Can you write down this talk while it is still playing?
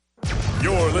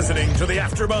You're listening to the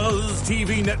AfterBuzz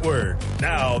TV network.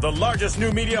 Now, the largest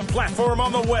new media platform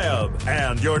on the web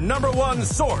and your number one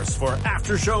source for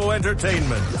after-show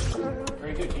entertainment.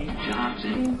 Very good, Keith.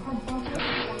 Johnson.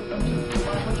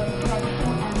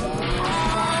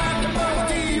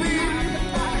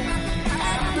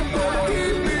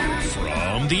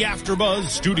 From the AfterBuzz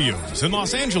Studios in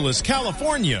Los Angeles,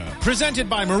 California, presented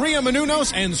by Maria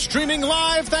Menounos and streaming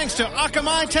live thanks to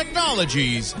Akamai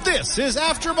Technologies, this is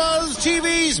AfterBuzz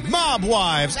TV's Mob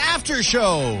Wives After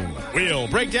Show. We'll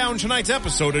break down tonight's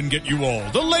episode and get you all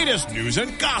the latest news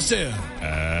and gossip.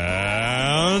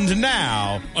 And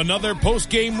now, another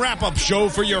post-game wrap-up show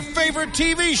for your favorite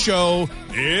TV show.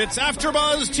 It's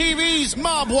AfterBuzz TV's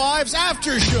Mob Wives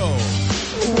After Show.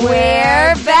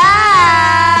 We're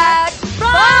back!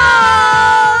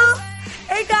 Balls!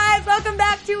 Hey guys, welcome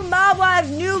back to Mob Wives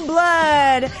New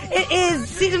Blood. It is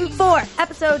season 4,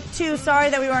 episode 2. Sorry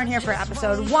that we weren't here for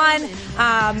episode 1.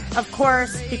 Of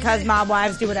course, because Mob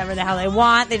Wives do whatever the hell they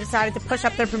want, they decided to push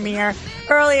up their premiere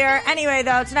earlier. Anyway,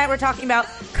 though, tonight we're talking about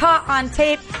Caught on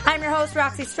Tape. I'm your host,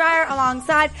 ROxy Striar,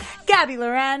 alongside Gabby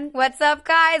Loren. What's up,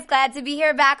 guys? Glad to be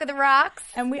here back with the Rox.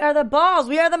 And we are the Balls.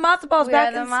 We are the Matzo Balls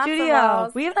back in the studio.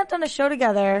 Balls. We have not done a show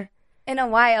together In a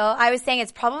while. I was saying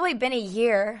it's probably been a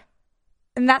year.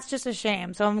 And that's just a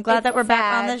shame. So I'm glad that we're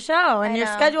back on the show. And your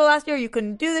schedule last year, you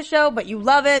couldn't do the show, but you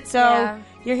love it. So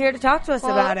you're here to talk to us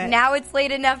about it. Now it's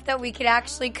late enough that we could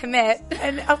actually commit.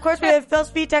 And of course, we have Phil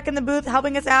Spitek in the booth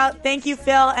helping us out. Thank you,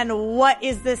 Phil. And what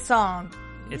is this song?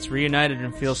 It's Reunited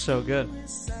and feels so good.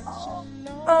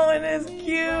 Oh, it is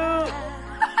cute.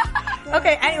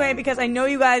 Okay, anyway, because I know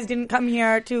you guys didn't come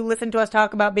here to listen to us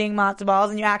talk about being matzo balls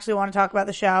and you actually want to talk about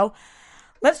the show,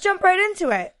 let's jump right into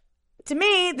it. To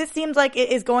me, this seems like it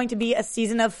is going to be a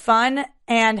season of fun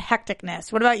and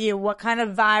hecticness. What about you? What kind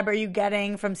of vibe are you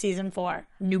getting from season 4?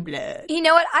 New Blood. You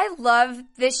know what? I love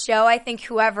this show. I think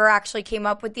whoever actually came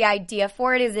up with the idea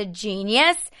for it is a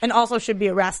genius. And also should be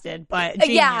arrested, but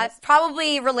genius. Yeah,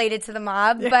 probably related to the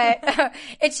mob. But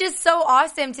it's just so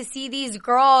awesome to see these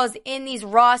girls in these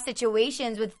raw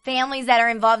situations with families that are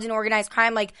involved in organized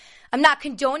crime. Like, I'm not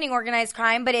condoning organized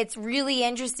crime, but it's really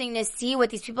interesting to see what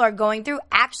these people are going through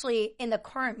actually in the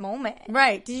current moment.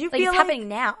 Right. Did you feel it's happening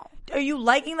now? Are you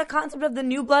liking the concept of the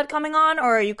new blood coming on,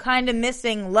 or are you kind of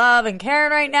missing Love and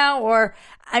Karen right now? Or,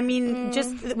 I mean,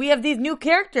 just, we have these new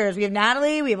characters. We have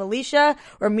Natalie, we have Alicia.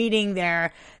 We're meeting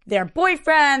their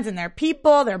boyfriends and their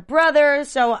people, their brothers.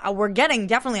 So we're getting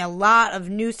definitely a lot of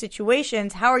new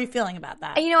situations. How are you feeling about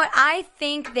that? You know what? I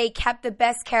think they kept the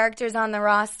best characters on the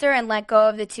roster and let go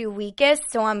of the 2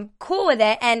 weakest. So I'm cool with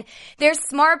it. And they're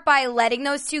smart by letting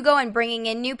those 2 go and bringing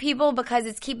in new people because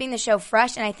it's keeping the show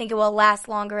fresh. And I think it will last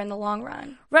longer in the long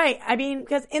run. Right. I mean,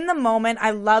 because in the moment,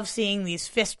 I love seeing these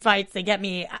fist fights. They get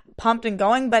me pumped and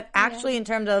going. But actually, in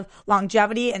terms of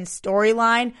longevity and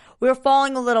storyline, we're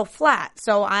falling a little flat.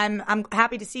 So I'm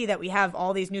happy to see that we have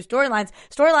all these new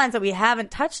storylines that we haven't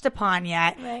touched upon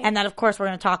yet. Right. And that, of course, we're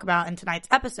going to talk about in tonight's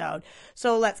episode.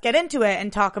 So let's get into it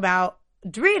and talk about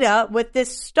Drita with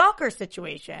this stalker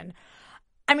situation.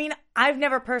 I mean, I've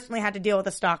never personally had to deal with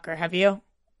a stalker. Have you?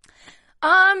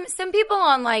 Some people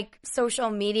on like social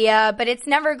media, but it's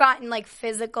never gotten like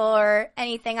physical or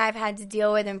anything I've had to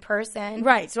deal with in person.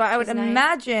 Right. So I would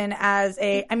imagine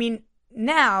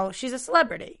now she's a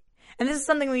celebrity. And this is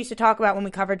something we used to talk about when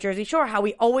we covered Jersey Shore, how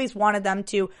we always wanted them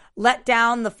to let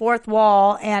down the fourth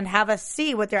wall and have us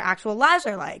see what their actual lives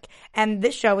are like. And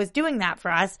this show is doing that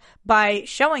for us by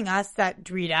showing us that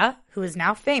Drita, who is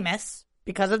now famous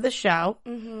because of the show,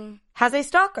 has a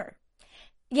stalker.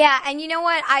 Yeah, and you know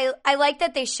what? I like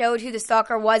that they showed who the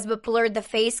stalker was but blurred the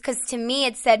face, because to me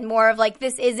it said more of like,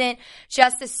 this isn't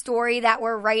just a story that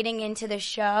we're writing into the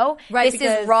show. Right, this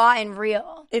is raw and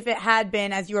real. If it had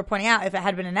been, as you were pointing out, if it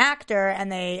had been an actor and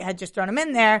they had just thrown him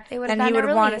in there, then he would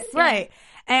have wanted it. Right.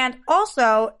 And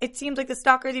also, it seems like the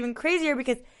stalker is even crazier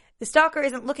because the stalker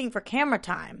isn't looking for camera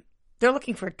time. They're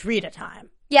looking for Drita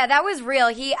time. Yeah, that was real.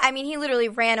 He literally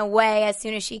ran away as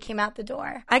soon as she came out the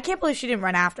door. I can't believe she didn't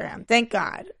run after him. Thank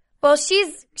God. Well,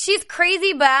 she's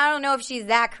crazy, but I don't know if she's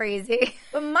that crazy.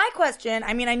 But my question,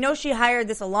 I mean, I know she hired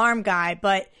this alarm guy,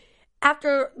 but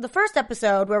after the first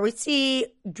episode where we see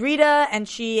Drita and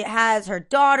she has her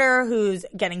daughter who's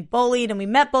getting bullied, and we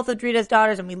met both of Drita's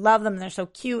daughters and we love them and they're so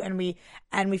cute and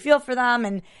we feel for them,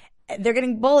 and they're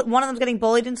getting bullied. One of them's getting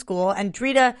bullied in school, and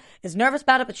Drita is nervous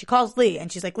about it, but she calls Lee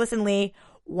and she's like, listen, Lee,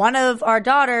 one of our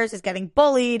daughters is getting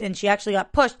bullied and she actually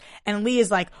got pushed. And Lee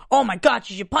is like, oh my God,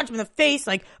 she should punch him in the face.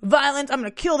 Like, violence. I'm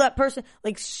going to kill that person.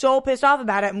 Like, so pissed off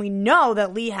about it. And we know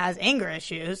that Lee has anger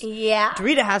issues. Yeah.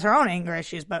 Drita has her own anger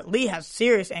issues, but Lee has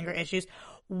serious anger issues.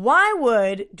 why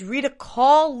would Drita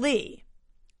call Lee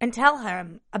and tell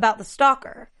him about the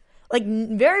stalker? Like,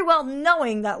 very well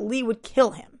knowing that Lee would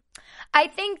kill him. I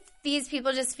think these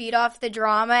people just feed off the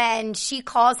drama, and she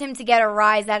calls him to get a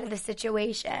rise out of the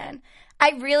situation.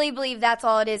 I really believe that's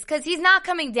all it is, because he's not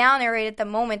coming down there right at the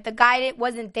moment. The guy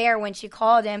wasn't there when she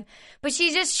called him, but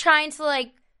she's just trying to,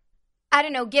 like, I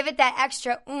don't know, give it that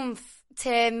extra oomph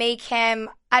to make him,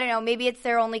 I don't know, maybe it's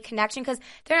their only connection, because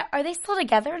are they still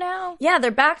together now? Yeah,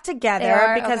 they're back together They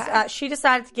are? because Okay. She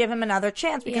decided to give him another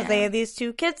chance because they have these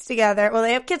two kids together. Well,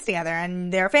 they have kids together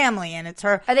and they're family, and it's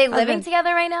her. Are they living husband.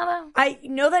 together right now, though? I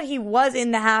know that he was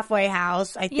in the halfway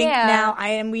house. I think now,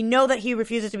 and we know that he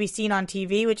refuses to be seen on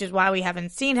TV, which is why we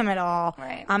haven't seen him at all.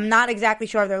 Right. I'm not exactly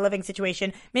sure of their living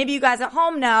situation. Maybe you guys at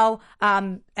home know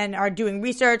and are doing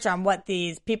research on what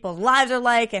these people's lives are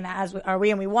like, and as are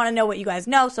we, and we want to know what you guys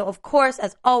know. So, of course,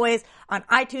 as always, on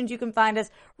iTunes, you can find us,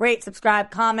 rate,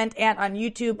 subscribe, comment, and on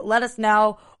YouTube, let us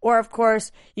know. Or, of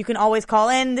course, you can always call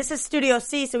in. This is Studio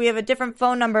C, so we have a different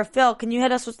phone number. Phil, can you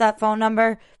hit us with that phone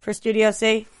number for Studio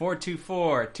C?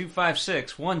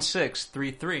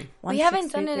 424-256-1633. We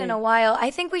haven't done it in a while.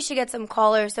 I think we should get some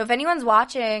callers. So if anyone's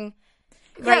watching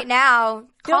right now,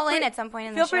 call in at some point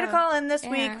in the show. Feel free to call in this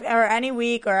week or any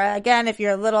week. Or, again, if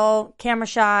you're a little camera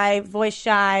shy, voice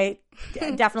shy,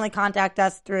 definitely contact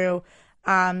us through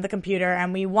the computer.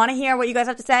 And we want to hear what you guys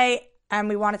have to say. And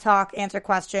we want to talk, answer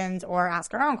questions, or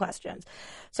ask our own questions.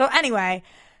 So anyway,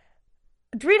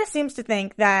 Drita seems to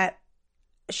think that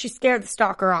she scared the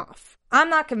stalker off. I'm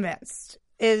not convinced.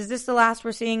 Is this the last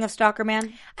we're seeing of Stalker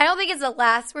Man? I don't think it's the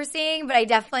last we're seeing, but I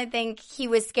definitely think he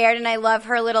was scared. And I love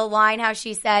her little line, how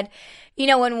she said, you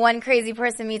know, when one crazy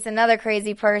person meets another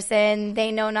crazy person,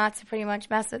 they know not to pretty much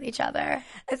mess with each other.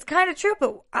 It's kind of true,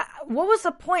 but what was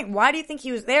the point? Why do you think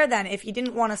he was there then if he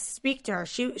didn't want to speak to her?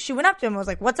 She went up to him and was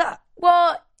like, what's up?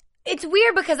 Well, it's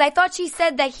weird because I thought she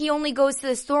said that he only goes to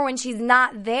the store when she's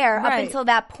not there up until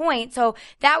that point. So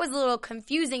that was a little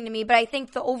confusing to me. But I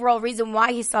think the overall reason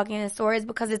why he's talking in the store is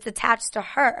because it's attached to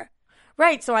her.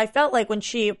 Right. So I felt like when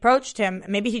she approached him,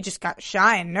 maybe he just got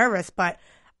shy and nervous, but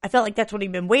I felt like that's what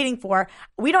he'd been waiting for.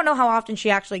 We don't know how often she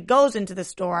actually goes into the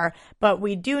store, but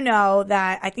we do know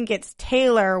that I think it's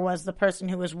Taylor was the person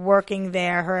who was working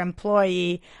there, her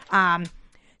employee,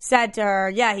 said to her,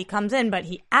 yeah, he comes in, but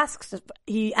he asks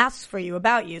for you,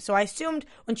 about you. So I assumed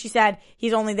when she said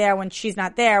he's only there when she's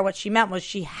not there, what she meant was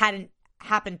she hadn't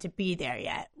happened to be there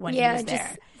yet when he was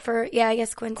there. I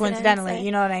guess coincidentally,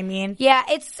 you know what I mean? Yeah,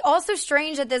 it's also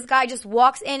strange that this guy just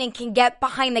walks in and can get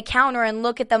behind the counter and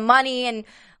look at the money and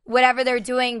whatever they're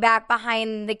doing back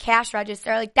behind the cash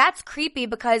register. Like, that's creepy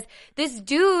because this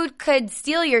dude could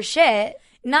steal your shit.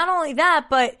 Not only that,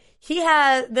 but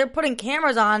they're putting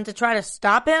cameras on to try to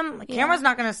stop him. The camera's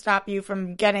not going to stop you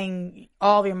from getting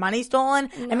all of your money stolen.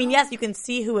 No. I mean, yes, you can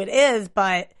see who it is,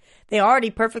 but they already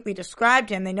perfectly described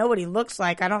him. They know what he looks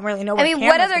like. I don't really know what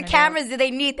what other cameras do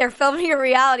they need? They're filming a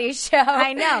reality show.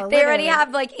 I know. They already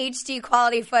have, like, HD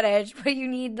quality footage, but you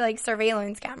need, like,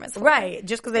 surveillance cameras. Right.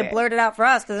 Just because they blurred it out for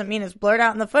us doesn't mean it's blurred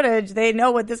out in the footage. They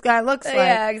know what this guy looks like.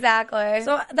 Yeah, exactly.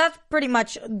 So that's pretty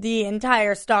much the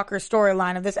entire stalker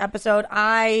storyline of this episode.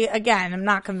 I, again, am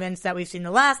not convinced that we've seen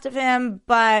the last of him,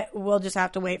 but we'll just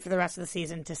have to wait for the rest of the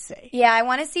season to see. Yeah, I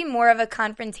want to see more of a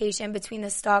confrontation between the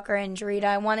stalker and Drita.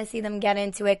 I want to see them get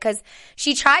into it because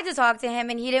she tried to talk to him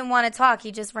and he didn't want to talk.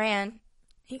 He just ran.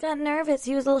 He got nervous.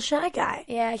 He was a little shy guy.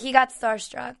 Yeah, he got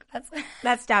starstruck.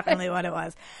 That's definitely what it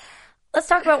was. Let's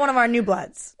talk about one of our new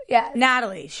bloods. Yeah.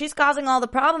 Natalie. She's causing all the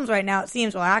problems right now, it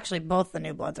seems. Well, actually, both the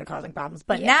new bloods are causing problems.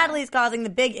 But Natalie's causing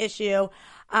the big issue.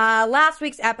 Last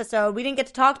week's episode, we didn't get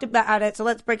to talk about it, so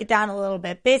let's break it down a little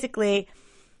bit. Basically,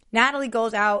 Natalie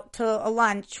goes out to a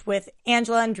lunch with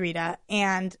Angela and Drita,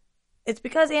 and it's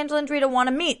because Angela and Drita want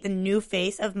to meet the new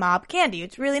face of Mob Candy.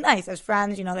 It's really nice. As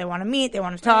friends, you know, they want to meet, they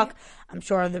want to talk. Right. I'm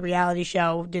sure the reality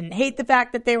show didn't hate the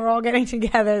fact that they were all getting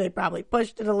together. They probably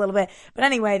pushed it a little bit. But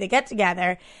anyway, they get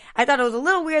together. I thought it was a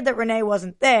little weird that Renee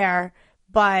wasn't there,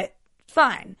 but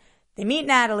fine. They meet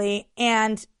Natalie,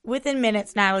 and within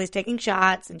minutes, Natalie's taking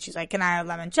shots, and she's like, can I have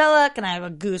limoncello? Can I have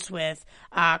a goose with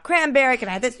cranberry? Can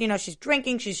I have this? You know, she's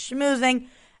drinking, she's schmoozing.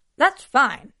 That's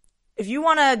fine. If you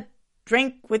want to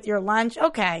drink with your lunch,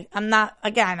 okay. I'm not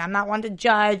one to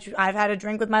judge. I've had a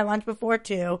drink with my lunch before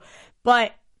too.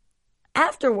 But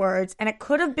afterwards, and it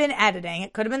could have been editing,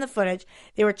 it could have been the footage,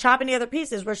 they were chopping together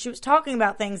pieces where she was talking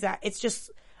about things that it's just,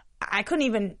 I couldn't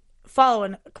even follow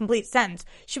in a complete sentence.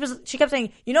 She kept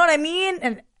saying, you know what I mean?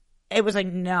 And it was like,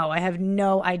 no, I have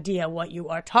no idea what you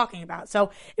are talking about.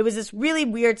 So it was this really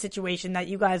weird situation that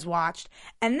you guys watched.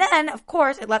 And then, of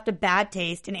course, it left a bad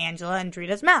taste in Angela and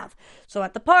Drita's mouth. So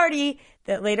at the party,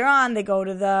 that later on, they go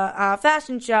to the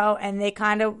fashion show, and they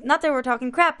kind of, not that they were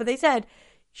talking crap, but they said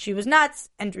she was nuts.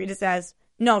 And Drita says,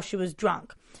 no, she was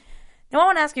drunk. Now, I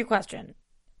want to ask you a question.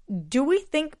 Do we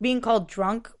think being called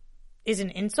drunk is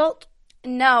an insult?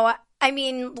 No, I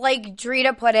mean, like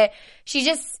Drita put it, she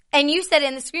just, and you said it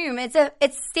in the screen room,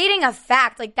 it's stating a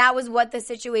fact. Like, that was what the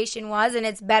situation was, and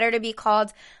it's better to be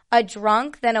called a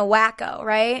drunk than a wacko,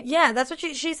 right? Yeah, that's what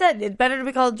she said. It's better to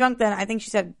be called drunk than, I think she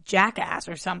said jackass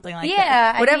or something like that.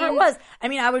 Yeah. Whatever it was. I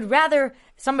mean, I would rather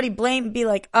somebody be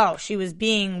like, oh, she was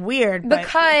being weird.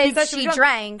 Because she she was drunk,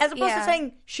 drank. as opposed to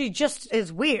saying she just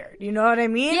is weird. You know what I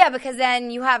mean? Yeah, because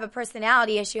then you have a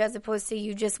personality issue as opposed to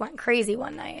you just went crazy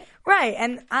one night. Right,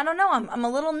 and I don't know. I'm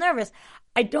a little nervous.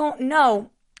 I don't know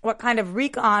what kind of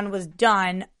recon was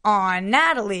done on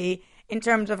Natalie in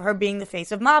terms of her being the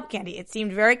face of Mob Candy. It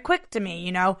seemed very quick to me,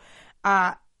 you know.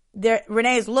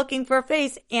 Renee is looking for a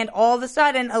face, and all of a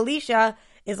sudden, Alicia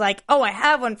is like, oh, I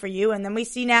have one for you, and then we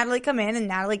see Natalie come in, and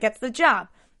Natalie gets the job.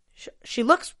 She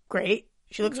looks great.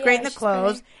 She looks great in the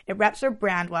clothes. Great. It reps her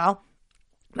brand well.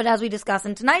 But as we discuss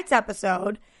in tonight's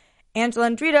episode, Angela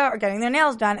and Drita are getting their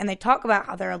nails done, and they talk about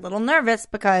how they're a little nervous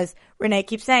because Renee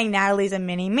keeps saying Natalie's a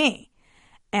mini-me.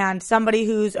 And somebody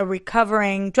who's a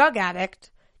recovering drug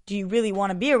addict, do you really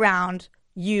want to be around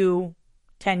you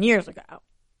 10 years ago?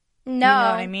 No. You know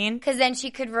what I mean? Because then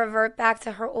she could revert back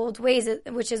to her old ways,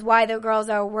 which is why the girls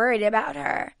are worried about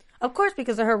her. Of course,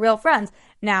 because of her real friends.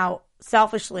 Now,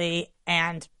 selfishly,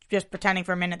 and just pretending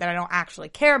for a minute that I don't actually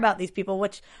care about these people,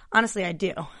 which honestly I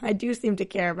do. I do seem to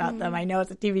care about them. I know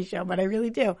it's a TV show, but I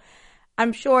really do.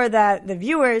 I'm sure that the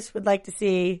viewers would like to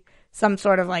see some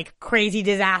sort of like crazy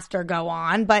disaster go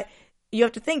on, but you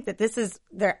have to think that this is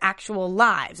their actual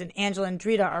lives, and Angela and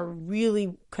Drita are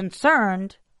really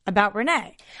concerned about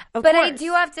Renee. But I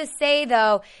do have to say,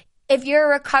 though, if you're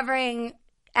a recovering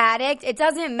addict, it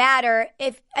doesn't matter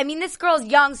this girl's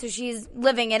young, so she's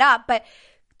living it up, but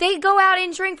they go out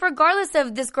and drink regardless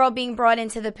of this girl being brought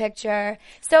into the picture.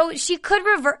 So she could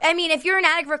revert. I mean, if you're an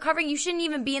addict recovering, you shouldn't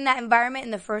even be in that environment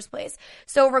in the first place.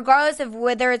 So regardless of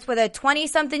whether it's with a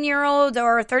 20-something-year-old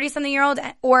or a 30-something-year-old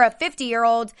or a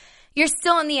 50-year-old, you're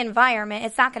still in the environment.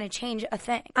 It's not going to change a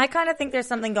thing. I kind of think there's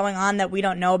something going on that we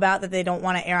don't know about that they don't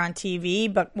want to air on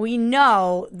TV, but we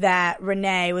know that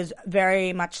Renee was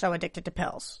very much so addicted to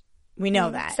pills. We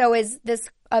know that. So is this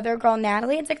other girl,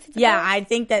 Natalie, addicted to pills? Yeah, I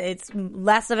think that it's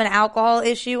less of an alcohol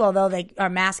issue, although they are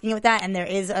masking it with that, and there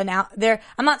is I'm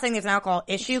not saying there's an alcohol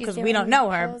issue because we don't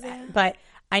know her, but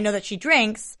I know that she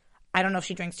drinks. I don't know if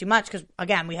she drinks too much because,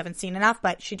 again, we haven't seen enough,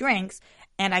 but she drinks.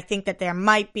 And I think that there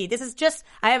might be,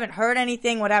 I haven't heard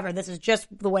anything, whatever. This is just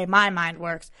the way my mind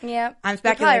works. Yeah. I'm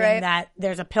speculating that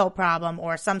there's a pill problem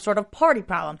or some sort of party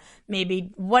problem.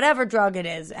 Maybe whatever drug it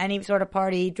is, any sort of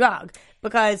party drug.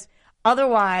 Because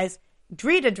otherwise,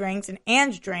 Drita drinks and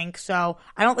Ange drinks. So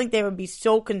I don't think they would be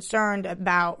so concerned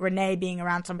about Renee being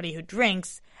around somebody who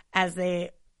drinks as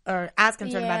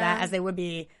concerned about that as they would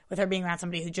be with her being around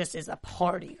somebody who just is a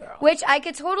party girl. Which I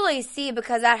could totally see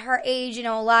because at her age,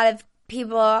 a lot of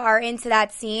people are into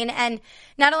that scene, and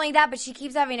not only that, but she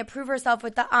keeps having to prove herself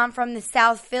with the I'm from the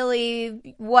South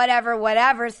Philly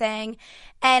whatever thing,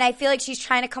 and I feel like she's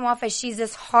trying to come off as she's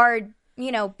this hard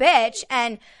bitch,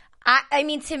 and I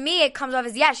mean, to me it comes off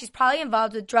as she's probably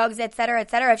involved with drugs, etc.,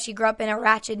 if she grew up in a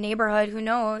ratchet neighborhood. Who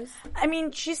knows? I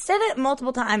mean, she said it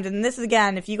multiple times, and this is,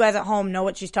 again, if you guys at home know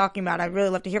what she's talking about, I'd really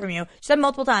love to hear from you. She said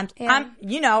multiple times,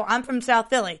 I'm from South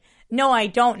Philly. No, I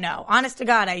don't know. Honest to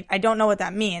God, I don't know what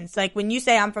that means. Like, when you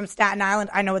say I'm from Staten Island,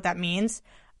 I know what that means.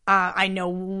 I know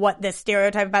what the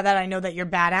stereotype about that. I know that you're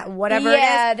bad at whatever it is.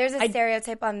 Yeah, there's a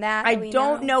stereotype on that. I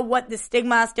don't know what the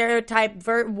stigma, stereotype,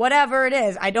 whatever it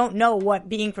is. I don't know what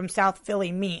being from South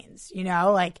Philly means.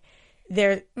 Right.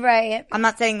 I'm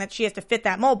not saying that she has to fit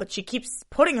that mold, but she keeps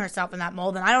putting herself in that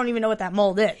mold, and I don't even know what that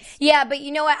mold is. Yeah, but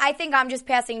you know what? I think I'm just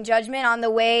passing judgment on the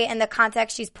way and the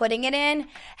context she's putting it in.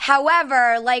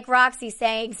 However, like Roxy's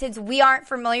saying, since we aren't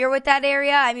familiar with that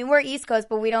area, I mean, we're East Coast,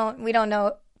 but we don't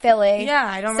know Philly. Yeah,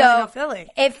 I don't really know Philly.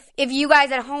 If you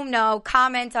guys at home know,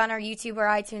 comment on our YouTube or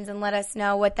iTunes and let us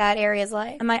know what that area is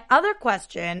like. And my other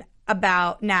question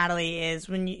about Natalie is,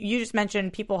 when you just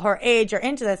mentioned people her age are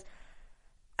into this,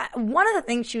 one of the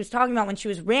things she was talking about when she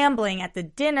was rambling at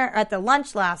the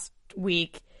lunch last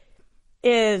week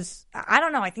is, I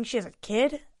don't know, I think she has a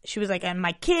kid. She was like, and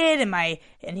my kid,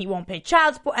 and he won't pay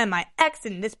child support, and my ex,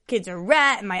 and this kid's a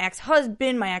rat, and my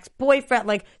ex-husband, my ex-boyfriend.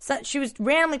 Like, so she was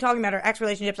randomly talking about her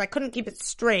ex-relationships. I couldn't keep it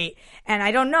straight, and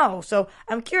I don't know. So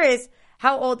I'm curious,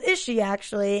 how old is she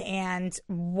actually, and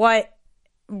how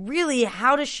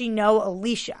does she know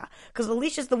Alicia? Because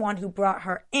Alicia's the one who brought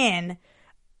her in,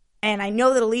 and I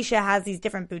know that Alicia has these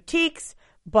different boutiques.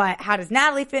 But how does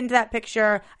Natalie fit into that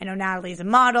picture? I know Natalie's a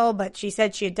model, but she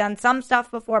said she had done some stuff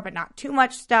before, but not too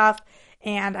much stuff.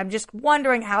 And I'm just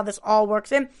wondering how this all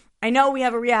works in. I know we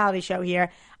have a reality show here.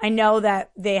 I know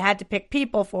that they had to pick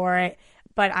people for it,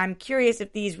 but I'm curious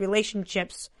if these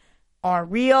relationships are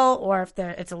real or if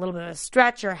it's a little bit of a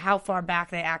stretch or how far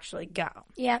back they actually go.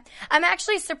 Yeah. I'm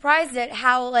actually surprised at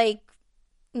how,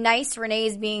 nice Renee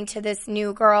is being to this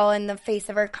new girl in the face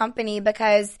of her company,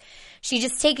 because she's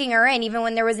just taking her in. Even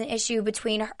when there was an issue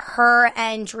between her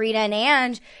and Drita and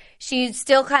Ang, she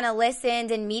still kind of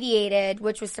listened and mediated,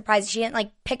 which was surprising. She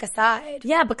didn't pick a side.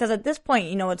 Yeah, because at this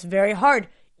point, it's very hard.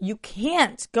 You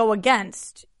can't go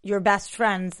against your best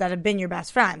friends that have been your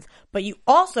best friends, but you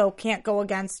also can't go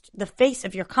against the face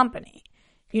of your company.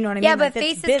 You know what I mean? Yeah, but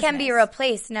faces can be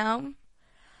replaced, no?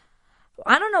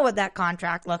 I don't know what that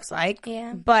contract looks like,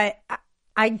 but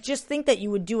I just think that you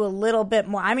would do a little bit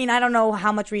more. I mean, I don't know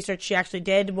how much research she actually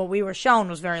did. What we were shown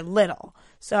was very little.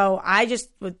 So I just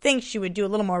would think she would do a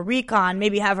little more recon,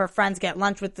 maybe have her friends get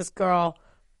lunch with this girl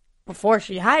before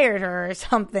she hired her or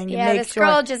something. Yeah, this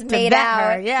girl just made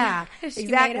out. Her. Yeah,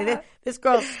 exactly. This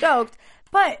girl's stoked.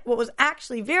 But what was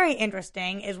actually very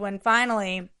interesting is when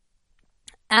finally,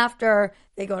 after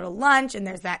they go to lunch and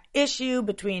there's that issue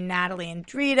between Natalie and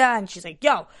Drita, and she's like,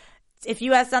 yo, if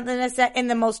you have something to say, in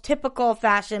the most typical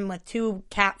fashion with two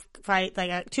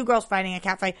girls fighting a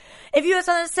cat fight, if you have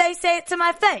something to say it to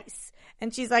my face.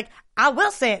 And she's like, I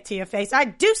will say it to your face. I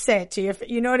do say it to your face.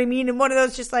 You know what I mean? And one of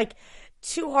those just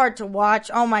too hard to watch.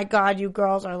 Oh my God, you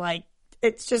girls are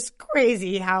it's just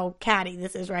crazy how catty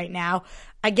this is right now.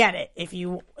 I get it. If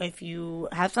you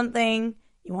have something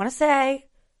you want to say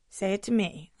it to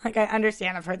me. I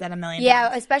understand. I've heard that a million times.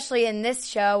 Yeah, especially in this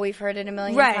show, we've heard it a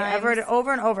million times. Right, I've heard it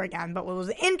over and over again. But what was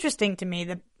interesting to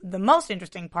me, the most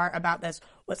interesting part about this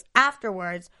was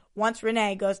afterwards, once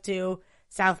Renee goes to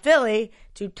South Philly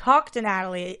to talk to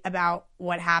Natalie about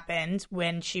what happened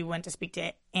when she went to speak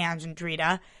to Ang and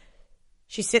Drita.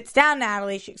 She sits down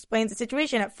Natalie. She explains the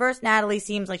situation. At first, Natalie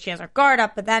seems like she has her guard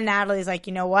up, but then Natalie's like,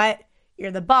 you know what?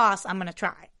 You're the boss. I'm going to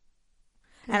try.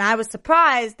 And I was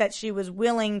surprised that she was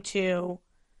willing to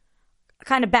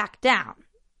kind of back down.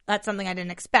 That's something I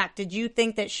didn't expect. Did you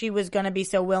think that she was going to be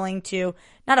so willing to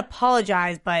not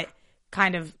apologize, but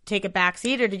kind of take a back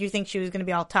seat? Or did you think she was going to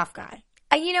be all tough guy?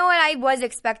 You know what? I was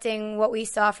expecting what we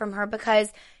saw from her,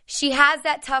 because she has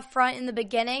that tough front in the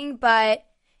beginning, but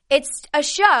it's a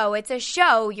show. It's a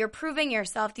show. You're proving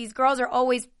yourself. These girls are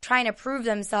always trying to prove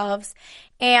themselves.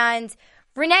 And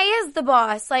Renee is the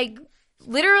boss.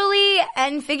 Literally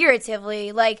and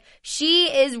figuratively. She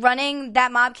is running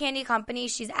that Mob Candy company.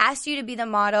 She's asked you to be the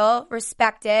model.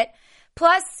 Respect it.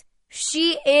 Plus,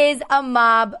 she is a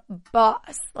mob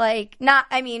boss. Her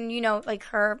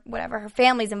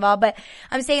family's involved. But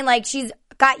I'm saying, she's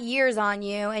got years on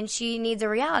you, and she needs a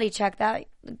reality check. That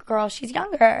girl, she's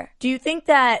younger. Do you think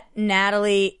that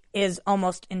Natalie is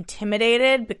almost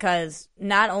intimidated? Because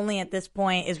not only at this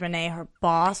point is Renee her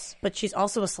boss, but she's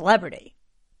also a celebrity.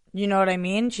 You know what I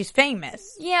mean? She's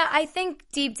famous. Yeah, I think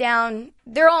deep down,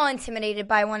 they're all intimidated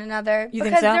by one another. You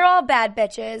because think so? They're all bad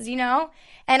bitches,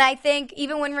 And I think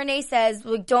even when Renee says,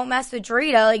 don't mess with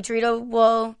Drita, Drita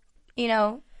will,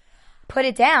 put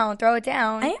it down, throw it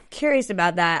down. I am curious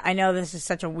about that. I know this is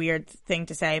such a weird thing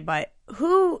to say, but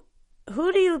who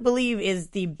do you believe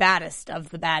is the baddest of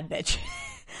the bad bitches?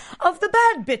 Of the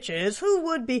bad bitches, who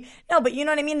would be? No, but you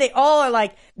know what I mean? They all are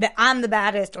that I'm the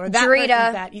baddest, or that Drita.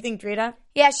 person's bad. You think Drita?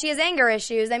 Yeah, she has anger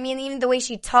issues. I mean, even the way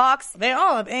she talks. They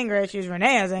all have anger issues.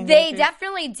 Renee has anger issues. They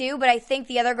definitely do, but I think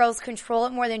the other girls control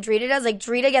it more than Drita does.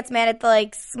 Drita gets mad at the,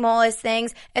 smallest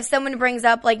things. If someone brings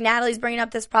up, Natalie's bringing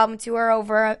up this problem to her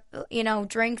over,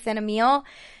 drinks and a meal,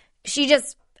 she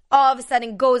just all of a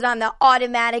sudden goes on the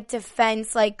automatic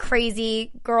defense,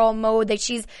 crazy girl mode that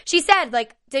she said,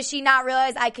 does she not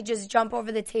realize I could just jump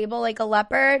over the table like a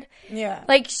leopard? Yeah.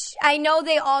 I know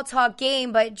they all talk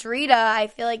game, but Drita, I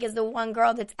feel is the one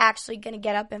girl that's actually going to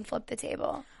get up and flip the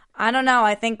table. I don't know.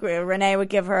 I think Renee would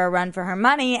give her a run for her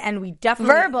money, and we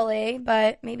definitely... Verbally,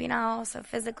 but maybe not also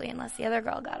physically unless the other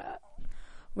girl got up.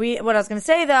 What I was going to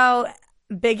say, though,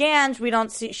 Big Ange, we don't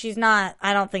see. She's not.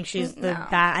 I don't think she's the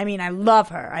bad. I mean, I love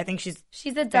her. I think she's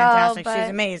a doll, fantastic. She's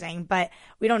amazing. But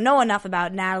we don't know enough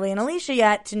about Natalie and Alicia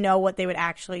yet to know what they would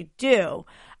actually do.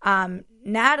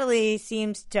 Natalie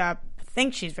seems to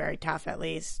think she's very tough, at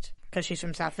least, because she's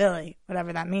from South Philly,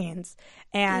 whatever that means.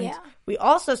 And we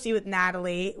also see with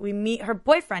Natalie, we meet her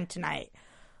boyfriend tonight,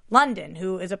 London,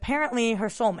 who is apparently her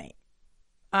soulmate.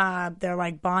 They're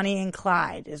like Bonnie and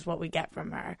Clyde is what we get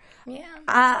from her.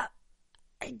 Yeah.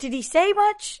 Did he say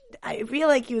much? I feel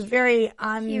like he was very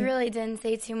He really didn't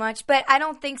say too much, but I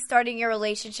don't think starting your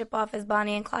relationship off as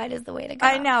Bonnie and Clyde is the way to go.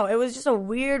 I know. It was just a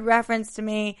weird reference to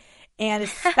me, and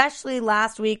especially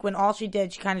last week when all she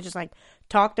did, she kind of just like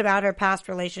talked about her past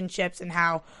relationships and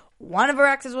how one of her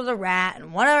exes was a rat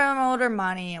and one of them owed her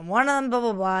money and one of them blah,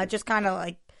 blah, blah. Just kind of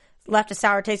like left a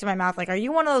sour taste in my mouth. Like, are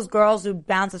you one of those girls who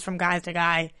bounces from guy to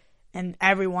guy and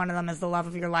every one of them is the love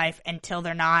of your life until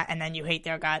they're not, and then you hate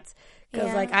their guts?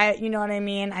 Because, you know what I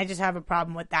mean? I just have a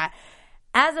problem with that.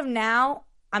 As of now,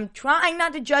 I'm trying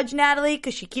not to judge Natalie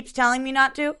because she keeps telling me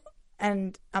not to.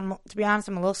 And to be honest,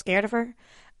 I'm a little scared of her.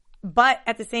 But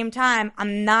at the same time,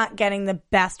 I'm not getting the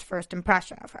best first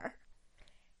impression of her.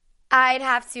 I'd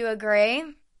have to agree.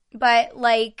 But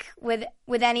like with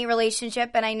any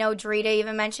relationship, and I know Drita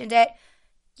even mentioned it,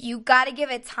 you got to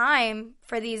give it time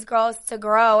for these girls to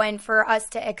grow and for us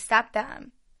to accept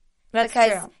them. That's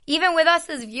because true. Even with us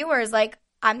as viewers, like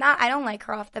I don't like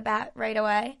her off the bat right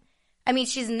away. I mean,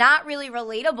 she's not really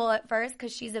relatable at first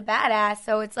because she's a badass.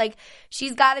 So it's like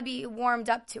she's got to be warmed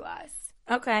up to us.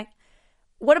 Okay.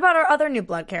 What about our other new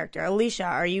blood character, Alicia?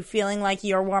 Are you feeling like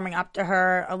you're warming up to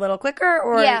her a little quicker?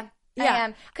 Or I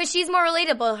am. Because she's more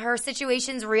relatable. Her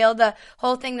situation's real. The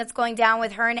whole thing that's going down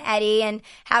with her and Eddie and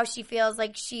how she feels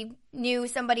like she knew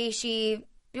somebody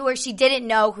where she didn't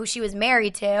know who she was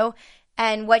married to.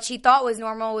 And what she thought was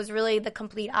normal was really the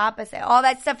complete opposite. All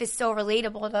that stuff is so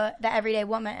relatable to the everyday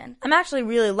woman. I'm actually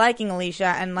really liking Alicia.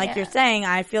 And like you're saying,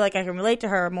 I feel like I can relate to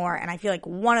her more. And I feel like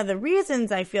one of the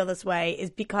reasons I feel this way is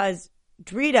because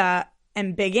Drita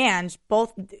and Big Ange,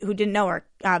 both who didn't know her,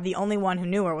 the only one who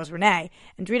knew her was Renee.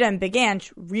 And Drita and Big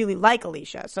Ange really like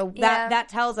Alicia. So that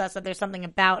tells us that there's something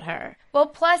about her. Well,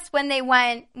 plus when they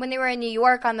were in New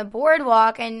York on the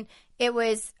boardwalk and it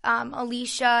was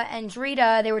Alicia and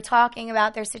Drita, they were talking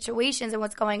about their situations and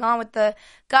what's going on with the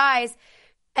guys.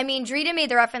 I mean, Drita made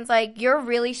the reference like, you're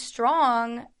really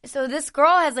strong. So this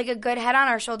girl has like a good head on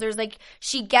her shoulders. Like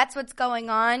she gets what's going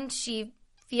on. She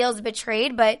feels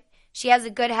betrayed, but she has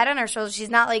a good head on her shoulders. She's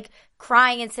not like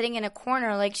crying and sitting in a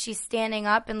corner. Like she's standing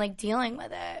up and like dealing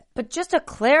with it. But just to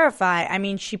clarify, I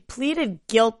mean, she pleaded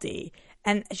guilty.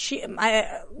 And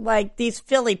like these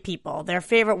Philly people, their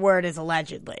favorite word is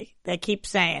allegedly. They keep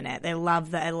saying it. They love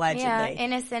the allegedly. Yeah,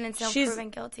 innocent until proven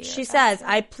guilty. She says,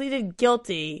 I pleaded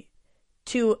guilty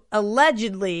to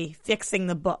allegedly fixing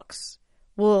the books.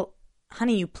 Well,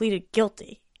 honey, you pleaded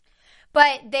guilty.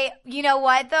 But you know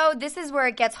what though? This is where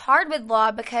it gets hard with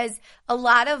law because a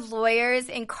lot of lawyers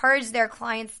encourage their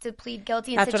clients to plead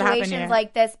guilty in situations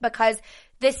like this because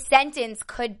the sentence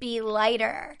could be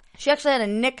lighter. She actually had a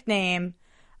nickname.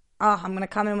 Oh, I'm going to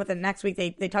come in with it next week.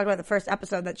 They talked about the first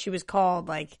episode that she was called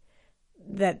like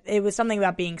that. It was something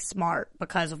about being smart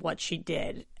because of what she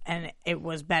did. And it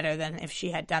was better than if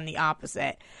she had done the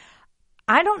opposite.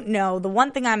 I don't know. The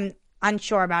one thing I'm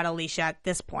unsure about Alicia at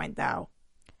this point though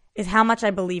is how much I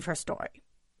believe her story.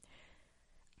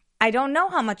 I don't know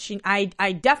how much I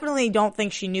definitely don't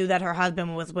think she knew that her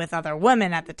husband was with other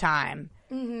women at the time.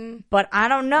 Mm-hmm. But I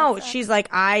don't know. She's like,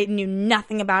 I knew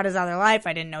nothing about his other life.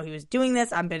 I didn't know he was doing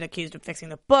this. I've been accused of fixing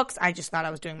the books. I just thought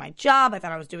I was doing my job. I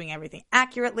thought I was doing everything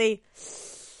accurately.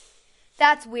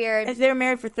 That's weird. If they were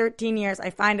married for 13 years, I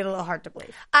find it a little hard to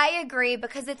believe. I agree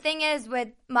because the thing is with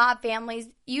mob families,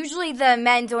 usually the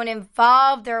men don't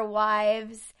involve their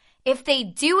wives. If they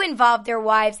do involve their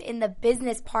wives in the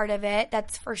business part of it,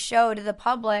 that's for show to the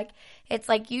public. It's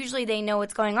like usually they know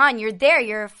what's going on. You're there.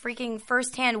 You're a freaking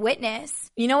firsthand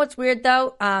witness. You know what's weird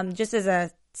though? Just as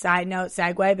a side note,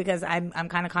 segue, because I'm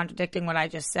kind of contradicting what I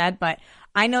just said, but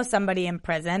I know somebody in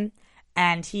prison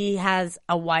and he has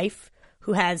a wife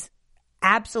who has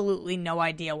absolutely no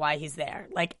idea why he's there.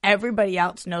 Like everybody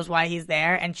else knows why he's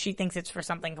there and she thinks it's for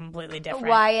something completely different.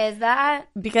 Why is that?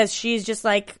 Because she's just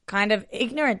like kind of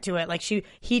ignorant to it. Like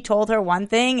he told her one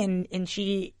thing and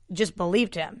she just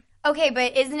believed him. Okay,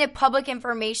 but isn't it public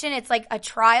information? It's like a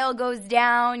trial goes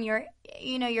down, you're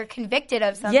convicted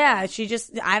of something. Yeah,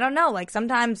 I don't know. Like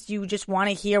sometimes you just want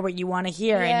to hear what you want to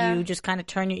hear and you just kind of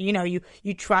turn you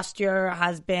trust your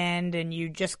husband and you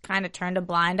just kind of turn a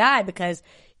blind eye because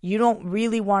you don't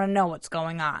really want to know what's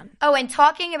going on. Oh, and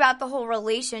talking about the whole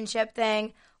relationship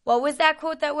thing, What was that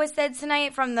quote that was said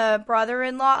tonight from the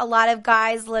brother-in-law? A lot of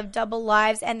guys live double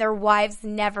lives and their wives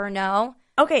never know.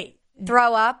 Okay.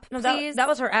 Throw up, No, please. that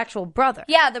was her actual brother.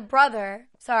 Yeah, the brother.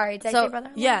 Sorry, did I say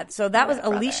brother? Yeah, so that was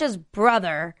Alicia's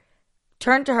brother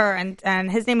turned to her,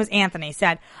 and his name was Anthony,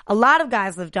 said, a lot of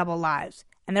guys live double lives,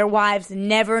 and their wives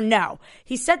never know.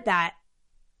 He said that,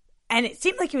 and it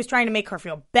seemed like he was trying to make her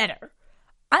feel better.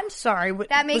 I'm sorry.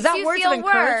 That makes was that you words feel of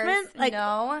encouragement? worse.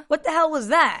 No. What the hell was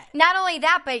that? Not only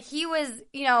that, but he was,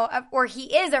 or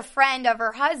he is a friend of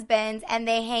her husband's, and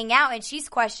they hang out, and she's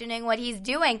questioning what he's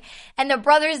doing. And the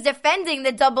brother's defending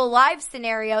the double live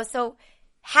scenario. So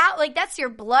how, that's your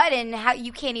blood, and how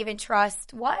you can't even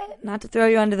trust what? Not to throw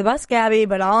you under the bus, Gabby,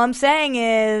 but all I'm saying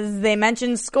is they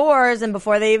mentioned scores, and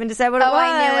before they even decided what it was. Oh,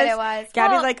 I knew what it was.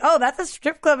 Gabby's like, oh, that's a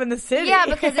strip club in the city. Yeah,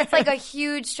 because it's like a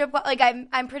huge strip club.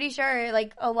 I'm pretty sure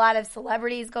a lot of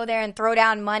celebrities go there and throw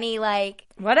down money.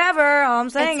 Whatever. All I'm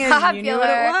saying is popular. you knew what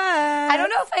it was. I don't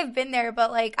know if I've been there,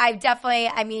 but I've definitely.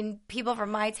 People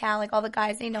from my town, all the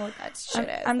guys, they know what that shit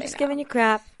is. I'm just giving you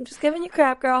crap. I'm just giving you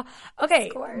crap, girl. Okay,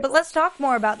 but let's talk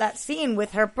more about that scene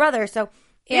with her brother. So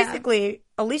basically,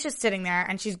 Alicia's sitting there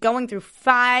and she's going through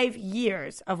 5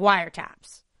 years of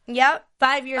wiretaps. Yep.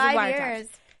 5 years of 5 wiretaps. years.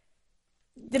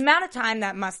 The amount of time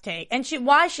that must take, and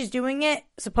why she's doing it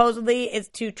supposedly is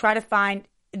to try to find.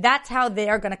 That's how they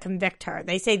are going to convict her.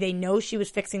 They say they know she was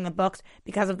fixing the books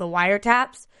because of the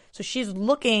wiretaps. So she's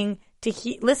looking to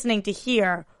listening to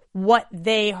hear what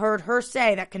they heard her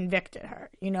say that convicted her.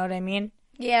 You know what I mean?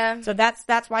 Yeah. So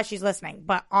that's why she's listening.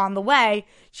 But on the way,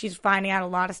 she's finding out a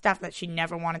lot of stuff that she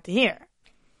never wanted to hear.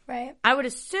 Right. I would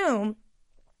assume,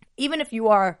 even if you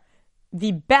are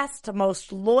the best,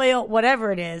 most loyal,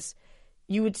 whatever it is,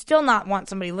 you would still not want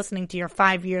somebody listening to your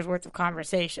 5 years worth of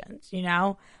conversations,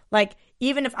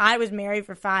 even if I was married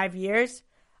for 5 years,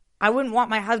 I wouldn't want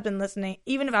my husband listening,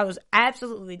 even if I was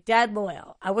absolutely dead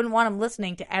loyal. I wouldn't want him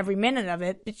listening to every minute of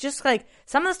it. It's just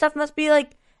some of the stuff must be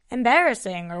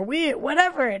embarrassing or weird,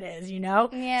 whatever it is,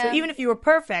 Yeah. So even if you were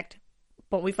perfect,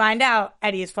 but we find out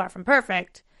Eddie is far from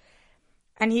perfect,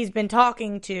 and he's been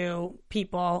talking to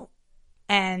people,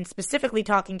 and specifically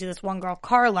talking to this one girl,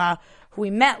 Carla, who we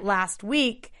met last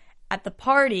week at the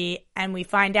party, and we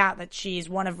find out that she's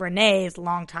one of Renee's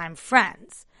longtime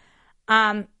friends.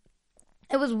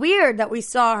 It was weird that we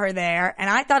saw her there, and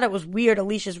I thought it was weird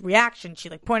Alicia's reaction. She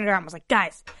pointed her out and was like,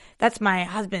 guys, that's my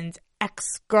husband's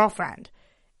ex-girlfriend.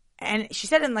 And she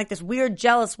said it in this weird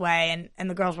jealous way, and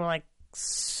the girls were like,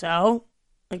 so?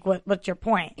 What's your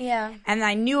point? Yeah. And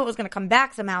I knew it was going to come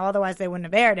back somehow, otherwise they wouldn't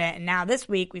have aired it. And now this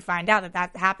week we find out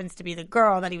that happens to be the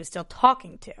girl that he was still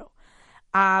talking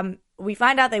to. We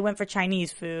find out they went for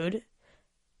Chinese food.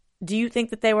 Do you think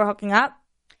that they were hooking up?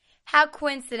 How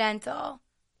coincidental.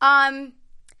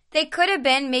 They could have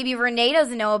been. Maybe Renee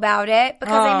doesn't know about it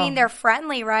because, they're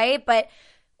friendly, right? But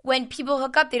when people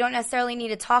hook up, they don't necessarily need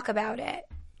to talk about it.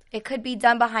 It could be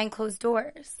done behind closed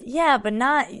doors. Yeah, but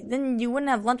then you wouldn't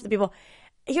have lunch with the people.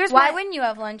 Why wouldn't you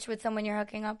have lunch with someone you're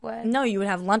hooking up with? No, you would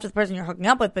have lunch with the person you're hooking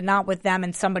up with, but not with them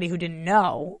and somebody who didn't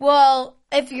know. Well,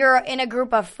 if you're in a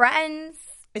group of friends.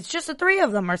 It's just the three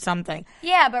of them or something.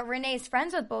 Yeah, but Renee's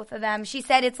friends with both of them. She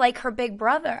said it's like her big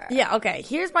brother. Yeah, okay.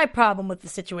 Here's my problem with the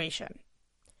situation.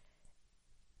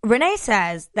 Renee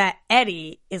says that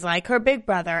Eddie is like her big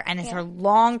brother and is her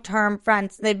long-term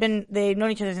friend. They've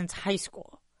known each other since high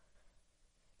school.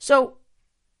 So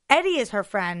Eddie is her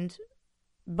friend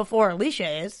before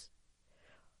Alicia is.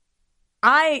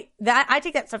 I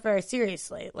take that stuff very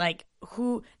seriously.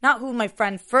 Not who my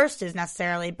friend first is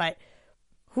necessarily, but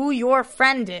who your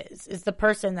friend is the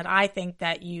person that I think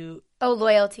that you... Oh,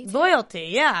 loyalty. Loyalty,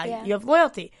 yeah. You have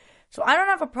loyalty. So I don't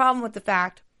have a problem with the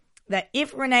fact that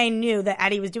if Renee knew that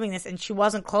Eddie was doing this and she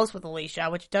wasn't close with Alicia,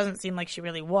 which doesn't seem like she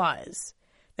really was,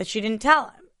 that she didn't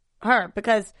tell her,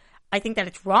 because I think that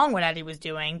it's wrong what Eddie was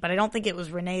doing, but I don't think it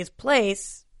was Renee's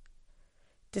place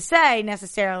to say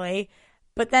necessarily.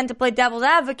 But then to play devil's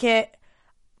advocate,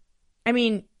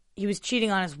 he was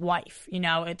cheating on his wife.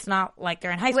 It's not like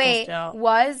they're in high school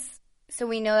still. So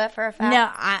we know that for a fact?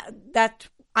 No,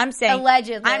 I'm saying.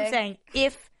 Allegedly. I'm saying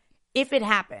if it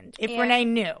happened, if Renee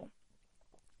knew,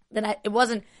 then it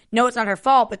wasn't, no, it's not her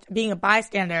fault, but being a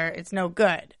bystander, it's no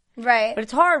good. Right. But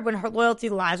it's hard when her loyalty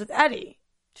lies with Eddie.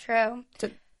 True.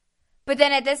 But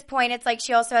then at this point, it's like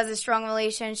she also has a strong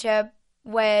relationship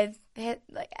with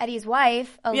Eddie's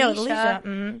wife, Alicia. Yeah, with Alicia.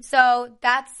 Mm-hmm. So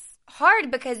that's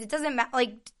hard because it doesn't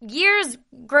matter. Years,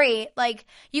 great.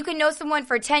 You can know someone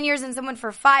for 10 years and someone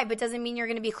for 5, but it doesn't mean you're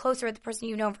going to be closer with the person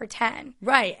you've known for 10.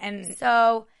 Right. And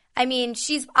so I mean,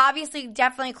 she's obviously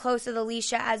definitely close with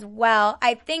Alicia as well.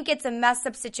 I think it's a messed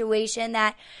up situation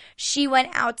that she went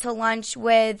out to lunch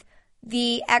with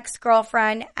the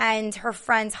ex-girlfriend and her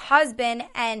friend's husband,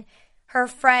 and her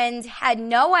friend had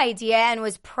no idea and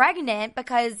was pregnant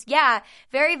because, yeah,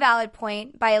 very valid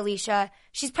point by Alicia.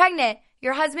 She's pregnant.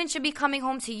 Your husband should be coming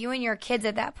home to you and your kids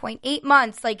at that point. 8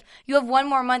 months. Like, you have 1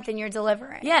 more month and you're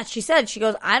delivering. Yeah, she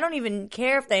goes, I don't even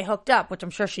care if they hooked up, which I'm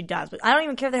sure she does, but I don't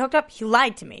even care if they hooked up. He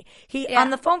lied to me.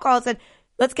 On the phone call said,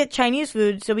 let's get Chinese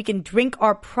food so we can drink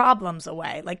our problems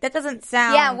away. Like, that doesn't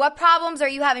sound... Yeah, what problems are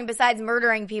you having besides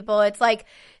murdering people? It's like,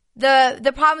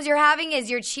 the problems you're having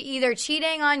is you're either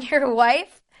cheating on your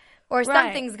wife or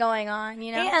something's going on,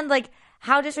 you know? And, like...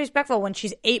 How disrespectful when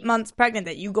she's 8 months pregnant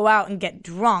that you go out and get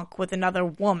drunk with another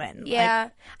woman. Yeah.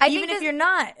 Like, even if you're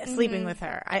not sleeping with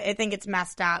her, I think it's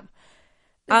messed up.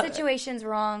 The situation's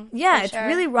wrong. Yeah, it's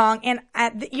really wrong. And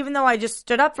even though I just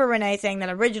stood up for Renee saying that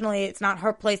originally it's not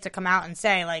her place to come out and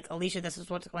say, like, Alicia, this is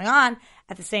what's going on.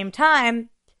 At the same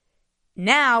time,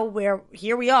 now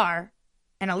here we are,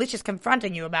 and Alicia's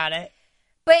confronting you about it.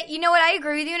 But you know what? I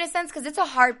agree with you in a sense because it's a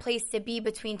hard place to be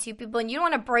between two people, and you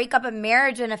don't want to break up a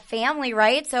marriage and a family,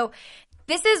 right? So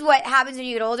this is what happens when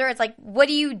you get older. It's like, what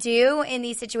do you do in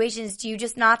these situations? Do you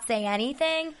just not say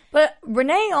anything? But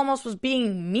Renee almost was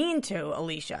being mean to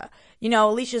Alicia. You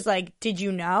know, Alicia's like, did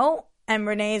you know? And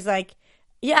Renee's like,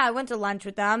 yeah, I went to lunch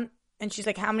with them. And she's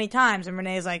like, how many times? And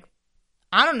Renee's like,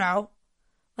 I don't know.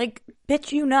 Like,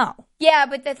 bitch, you know. Yeah,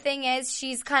 but the thing is,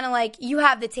 she's kind of like, you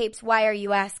have the tapes. Why are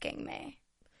you asking me?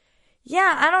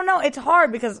 Yeah, I don't know. It's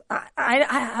hard because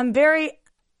I'm very,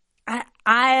 when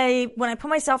I put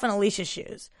myself in Alicia's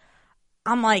shoes,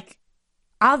 I'm like,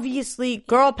 obviously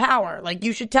girl power. Like,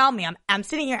 you should tell me. I'm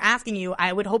sitting here asking you.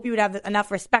 I would hope you would have enough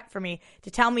respect for me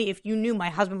to tell me if you knew my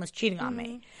husband was cheating on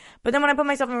me. But then when I put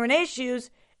myself in Renee's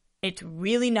shoes, it's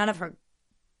really none of her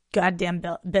goddamn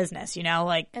business, you know?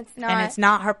 Like, it's not. And it's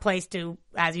not her place to,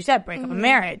 as you said, break up a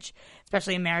marriage,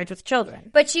 especially a marriage with children.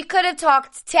 But she could have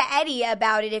talked to Eddie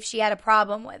about it if she had a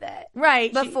problem with it.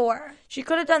 Right. Before. She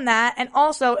could have done that. And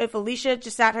also, if Alicia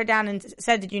just sat her down and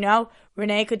said, did you know?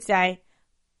 Renee could say,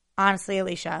 honestly,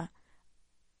 Alicia,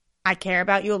 I care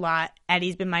about you a lot.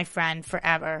 Eddie's been my friend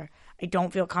forever. I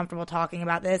don't feel comfortable talking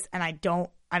about this, and I don't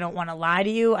want to lie to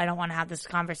you. I don't want to have this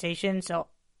conversation. So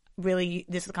really,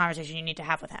 this is a conversation you need to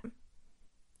have with him.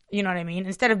 You know what I mean?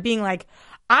 Instead of being like,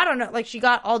 I don't know, like she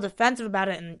got all defensive about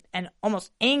it and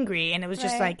almost angry, and it was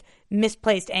just like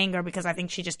misplaced anger because I think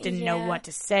she just didn't know what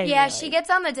to say. Yeah, really. She gets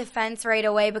on the defense right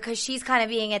away because she's kind of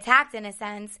being attacked in a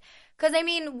sense. Because, I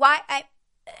mean,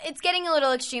 it's getting a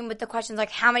little extreme with the questions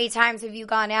like, how many times have you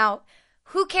gone out?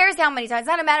 Who cares how many times? It's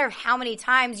not a matter of how many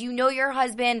times. You know your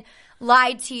husband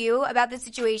lied to you about the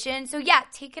situation. So, yeah,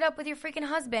 take it up with your freaking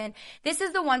husband. This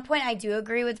is the one point I do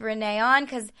agree with Renee on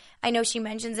because I know she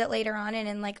mentions it later on and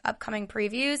in, like, upcoming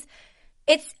previews.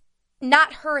 It's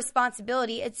not her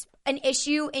responsibility. It's an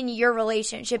issue in your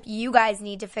relationship you guys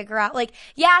need to figure out. Like,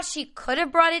 yeah, she could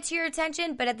have brought it to your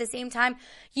attention, but at the same time,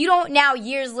 you don't now,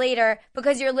 years later,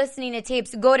 because you're listening to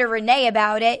tapes, go to Renee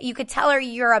about it. You could tell her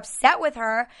you're upset with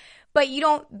her, but you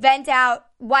don't vent out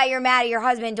why you're mad at your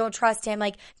husband, don't trust him.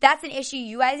 Like, that's an issue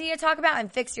you guys need to talk about and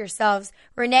fix yourselves.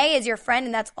 Renee is your friend,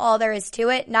 and that's all there is to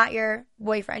it, not your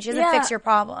boyfriend. She doesn't fix your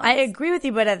problems. I agree with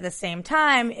you, but at the same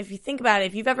time, if you think about it,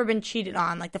 if you've ever been cheated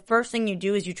on, like, the first thing you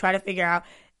do is you try to figure out,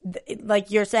 like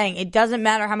you're saying, it doesn't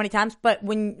matter how many times, but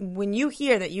when you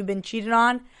hear that you've been cheated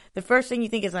on, the first thing you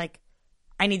think is, like,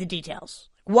 I need the details.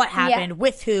 What happened,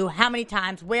 with who, how many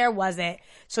times, where was it?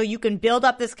 So you can build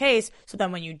up this case so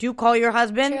then when you do call your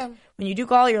husband, when you do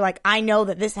call, you're like, I know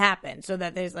that this happened. So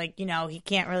that there's like, you know, he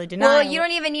can't really deny. Well, you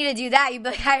don't even need to do that. You'd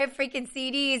be like, I have freaking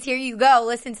CDs. Here you go.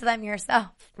 Listen to them yourself.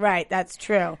 Right. That's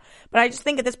true. But I just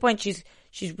think at this point, she's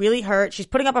really hurt. She's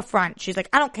putting up a front. She's like,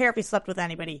 I don't care if he slept with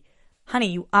anybody.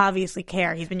 Honey, you obviously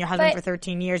care. He's been your husband for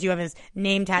 13 years. You have his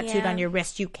name tattooed on your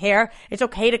wrist. You care. It's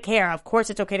okay to care. Of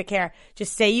course it's okay to care.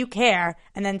 Just say you care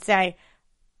and then say,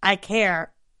 I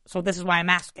care, so this is why I'm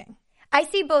asking. I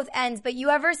see both ends, but you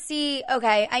ever see,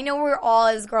 okay, I know we're all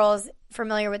as girls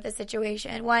familiar with this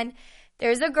situation. When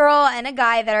there's a girl and a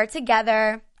guy that are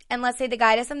together, and let's say the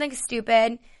guy does something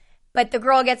stupid, but the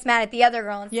girl gets mad at the other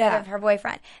girl instead of her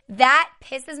boyfriend. That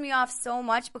pisses me off so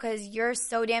much because you're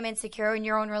so damn insecure in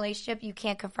your own relationship, you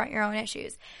can't confront your own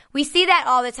issues. We see that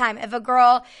all the time. If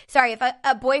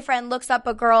a boyfriend looks up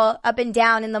a girl up and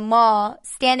down in the mall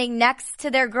standing next to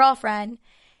their girlfriend,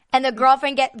 and the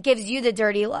girlfriend gives you the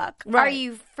dirty look. Right. Are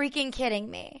you freaking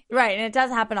kidding me? Right, and it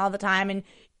does happen all the time, and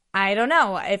I don't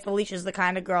know if Alicia's the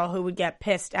kind of girl who would get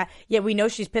pissed at. Yeah, we know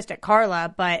she's pissed at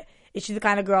Carla, but Is she the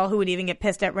kind of girl who would even get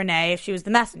pissed at Renee if she was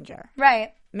the messenger?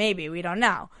 Right. Maybe. We don't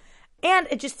know. And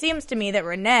it just seems to me that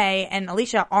Renee and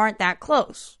Alicia aren't that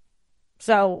close.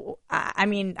 So, I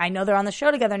mean, I know they're on the show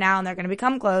together now and they're going to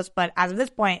become close, but as of this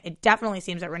point, it definitely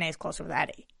seems that Renee's closer with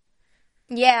Eddie.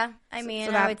 Yeah, I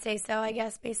mean, I would say so, I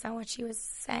guess, based on what she was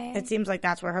saying. It seems like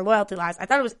that's where her loyalty lies. I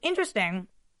thought it was interesting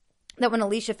that when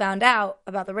Alicia found out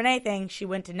about the Renee thing, she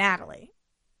went to Natalie.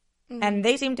 Mm-hmm. And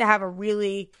they seem to have a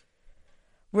really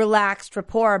relaxed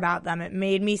rapport about them. It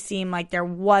made me seem like there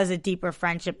was a deeper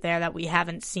friendship there that we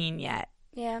haven't seen yet.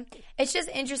 Yeah. It's just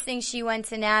interesting she went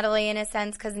to Natalie in a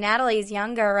sense because Natalie's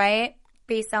younger, right?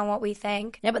 Based on what we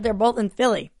think. Yeah, but they're both in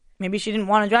Philly. Maybe she didn't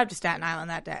want to drive to Staten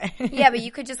Island that day. Yeah, but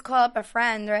you could just call up a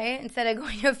friend, right? Instead of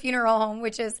going to a funeral home,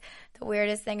 which is the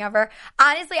weirdest thing ever.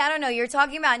 Honestly, I don't know. You're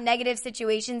talking about negative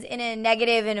situations in a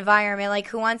negative environment. Like,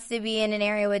 who wants to be in an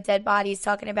area with dead bodies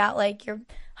talking about, like, your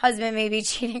husband may be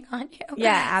cheating on you?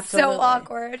 Yeah, absolutely. So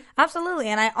awkward. Absolutely.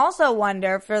 And I also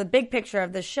wonder, for the big picture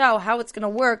of the show, how it's going to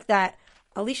work that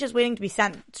Alicia's waiting to be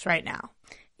sentenced right now.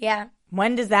 Yeah.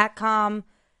 When does that come?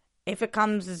 If it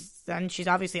comes, then she's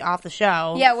obviously off the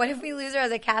show. Yeah, what if we lose her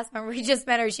as a cast member? We just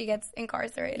met her, she gets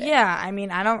incarcerated. Yeah, I mean,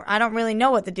 I don't really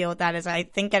know what the deal with that is. I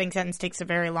think getting sentenced takes a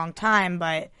very long time,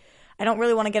 but I don't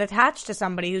really want to get attached to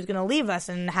somebody who's going to leave us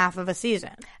in half of a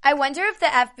season. I wonder if the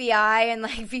FBI and,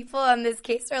 like, people on this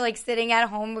case are, like, sitting at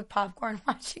home with popcorn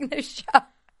watching this show.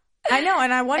 I know,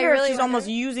 and I wonder if she's almost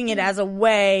using it as a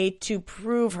way to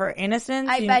prove her innocence.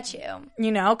 I bet you.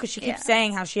 You know, because she keeps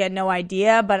saying how she had no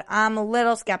idea, but I'm a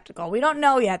little skeptical. We don't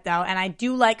know yet, though, and I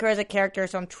do like her as a character,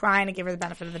 so I'm trying to give her the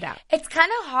benefit of the doubt. It's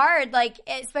kind of hard, like,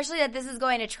 especially that this is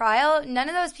going to trial. None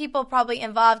of those people probably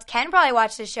involved can probably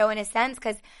watch the show in a sense,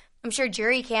 because I'm sure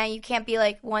jury can. You can't be,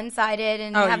 like, one-sided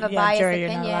and have a biased jury,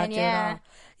 opinion. You're not allowed to at all.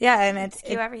 Yeah, and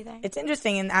it's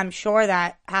interesting, and I'm sure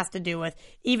that has to do with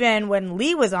even when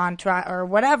Lee was on trial or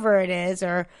whatever it is,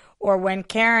 or when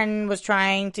Karen was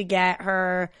trying to get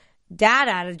her dad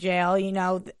out of jail. You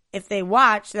know, if they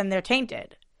watch, then they're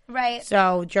tainted. Right.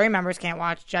 So jury members can't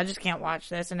watch, judges can't watch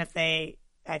this, and if they,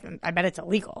 I bet it's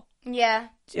illegal. Yeah.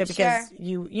 Because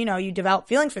you develop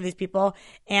feelings for these people,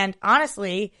 and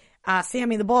honestly,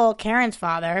 Sammy the Bull, Karen's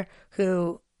father,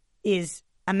 who is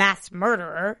a mass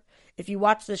murderer. If you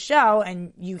watch the show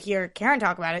and you hear Karen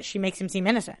talk about it, she makes him seem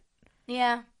innocent.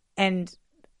 Yeah. And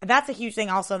that's a huge thing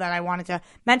also that I wanted to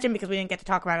mention because we didn't get to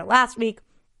talk about it last week,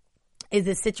 is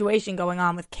this situation going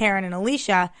on with Karen and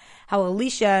Alicia, how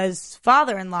Alicia's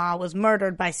father-in-law was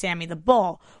murdered by Sammy the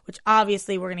Bull, which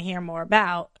obviously we're going to hear more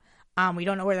about. We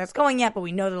don't know where that's going yet, but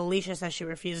we know that Alicia says she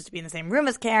refuses to be in the same room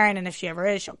as Karen, and if she ever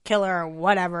is, she'll kill her or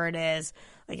whatever it is.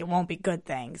 Like, it won't be good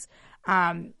things.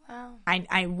 Wow.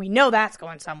 We know that's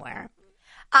going somewhere.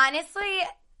 Honestly,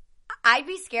 I'd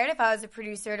be scared if I was a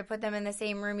producer to put them in the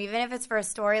same room, even if it's for a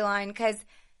storyline, because,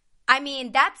 I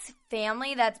mean, that's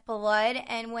family, that's blood,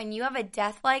 and when you have a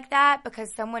death like that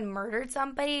because someone murdered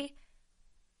somebody,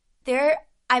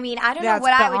 I don't know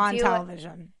what I would do.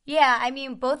 Television. Yeah, I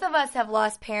mean, both of us have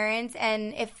lost parents,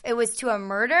 and if it was to a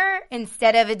murder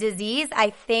instead of a disease, I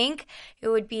think it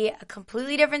would be a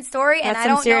completely different story. That's and I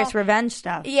don't some serious know, revenge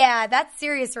stuff. Yeah, that's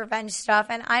serious revenge stuff,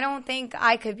 and I don't think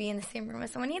I could be in the same room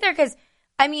with someone either, because,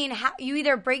 I mean, you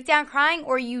either break down crying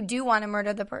or you do want to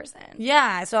murder the person.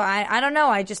 Yeah, so I don't know.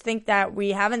 I just think that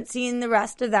we haven't seen the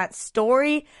rest of that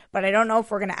story, but I don't know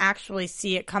if we're going to actually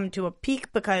see it come to a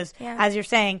peak because, as you're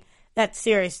saying, that's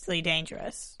seriously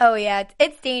dangerous. Oh, yeah.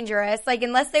 It's dangerous. Like,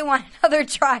 unless they want another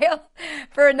trial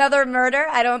for another murder,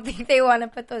 I don't think they want to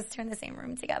put those two in the same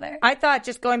room together. I thought,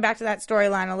 just going back to that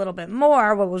storyline a little bit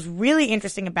more, what was really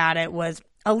interesting about it was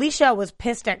Alicia was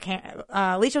pissed at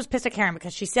Karen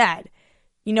because she said,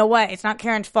 you know what, it's not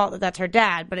Karen's fault that that's her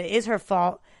dad, but it is her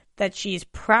fault that she's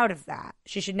proud of that.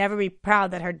 She should never be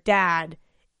proud that her dad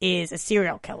is a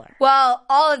serial killer. Well,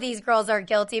 all of these girls are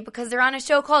guilty because they're on a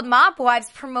show called Mob Wives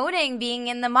promoting being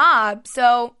in the mob.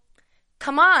 So,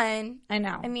 come on. I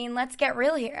know. I mean, let's get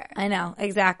real here. I know,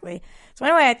 exactly. So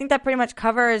anyway, I think that pretty much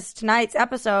covers tonight's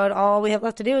episode. All we have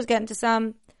left to do is get into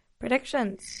some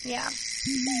predictions. Yeah.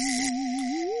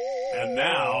 And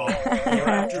now, your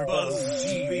AfterBuzz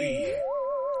TV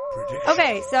predictions.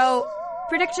 Okay, so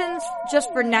predictions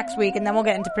just for next week, and then we'll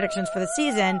get into predictions for the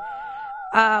season.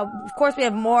 Of course, we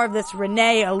have more of this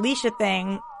Renee Alicia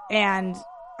thing, and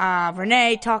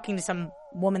Renee talking to some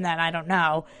woman that I don't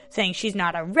know, saying she's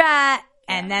not a rat,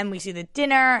 and then we see the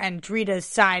dinner, and Drita's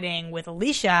siding with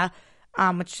Alicia,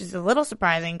 which is a little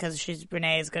surprising because she's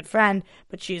Renee's good friend,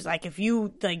 but she's like, if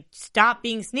you, like, stop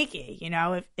being sneaky, you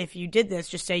know, if you did this,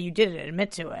 just say you did it,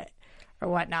 admit to it. or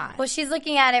whatnot. Well, she's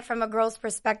looking at it from a girl's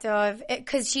perspective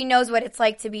because she knows what it's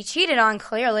like to be cheated on,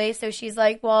 clearly. So she's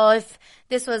like, well, if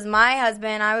this was my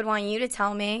husband, I would want you to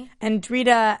tell me. And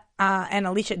Drita and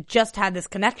Alicia just had this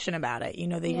connection about it. You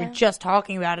know, they were just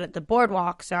talking about it at the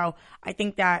boardwalk. So I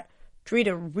think that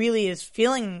Drita really is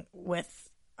feeling with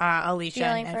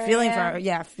Alicia feeling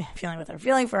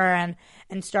for her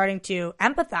and starting to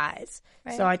empathize.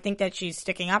 Right. So I think that she's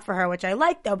sticking up for her, which I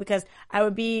like, though, because I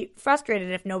would be frustrated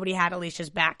if nobody had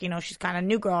Alicia's back. You know, she's kind of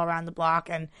new girl around the block,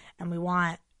 and we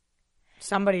want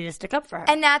somebody to stick up for her.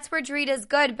 And that's where Drita's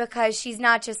good, because she's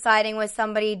not just siding with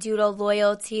somebody due to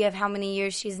loyalty of how many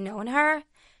years she's known her.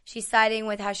 She's siding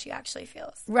with how she actually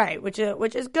feels. Right, which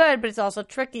is good, but it's also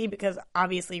tricky because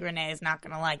obviously Renee is not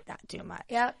going to like that too much.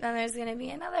 Yep, then there's going to be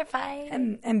another fight.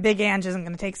 And Big Ange isn't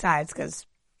going to take sides because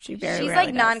she's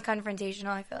like non-confrontational,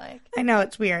 I feel like. I know,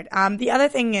 it's weird. The other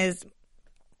thing is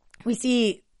we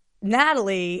see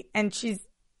Natalie and she's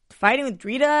fighting with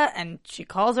Drita and she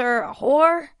calls her a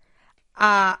whore.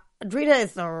 Drita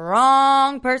is the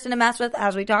wrong person to mess with,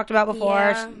 as we talked about before.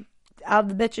 Yeah. Of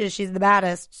the bitches, she's the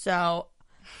baddest. So,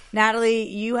 Natalie,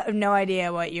 you have no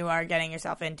idea what you are getting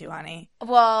yourself into, honey.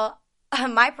 Well,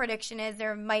 my prediction is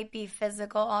there might be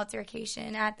physical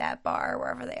altercation at that bar,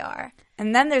 wherever they are.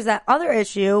 And then there's that other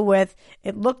issue with,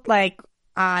 it looked like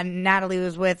Natalie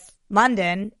was with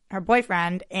London, her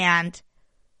boyfriend, and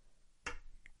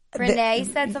Renee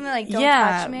said something like, don't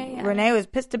touch me. Yeah. Renee was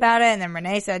pissed about it, and then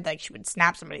Renee said like she would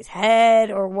snap somebody's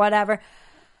head or whatever.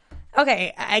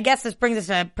 Okay, I guess this brings us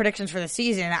to predictions for the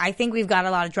season. I think we've got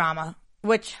a lot of drama,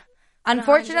 which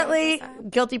unfortunately,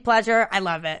 100%. Guilty pleasure, I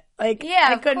love it. Like, yeah,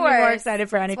 I couldn't be more excited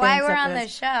for anything. That's why we're on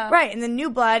this this show. Right, and the new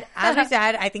blood, as we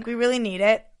said, I think we really need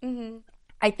it. Mm-hmm.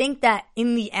 I think that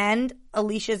in the end,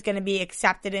 Alicia's going to be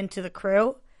accepted into the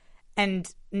crew, and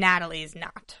Natalie's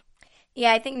not.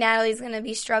 Yeah, I think Natalie's going to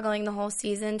be struggling the whole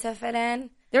season to fit in.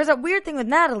 There's a weird thing with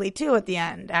Natalie, too, at the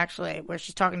end, actually, where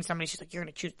she's talking to somebody. She's like, you're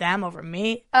going to choose them over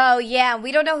me? Oh, yeah.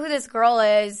 We don't know who this girl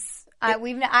is.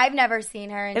 I've never seen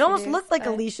her. It almost looked like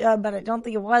Alicia, but I don't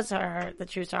think it was her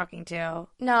that she was talking to.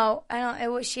 No, I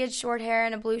don't. She had short hair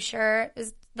and a blue shirt. It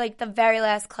was like the very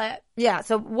last clip. Yeah,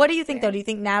 so what do you think, though? Do you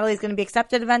think Natalie's going to be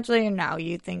accepted eventually, or no?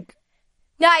 You think...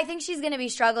 No, I think she's going to be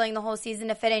struggling the whole season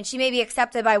to fit in. She may be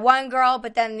accepted by one girl,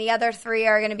 but then the other three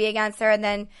are going to be against her, and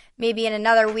then maybe in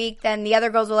another week, then the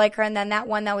other girls will like her, and then that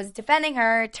one that was defending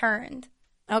her turned.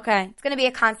 Okay. It's going to be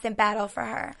a constant battle for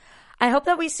her. I hope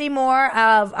that we see more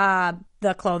of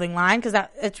the clothing line, because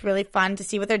it's really fun to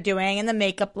see what they're doing, and the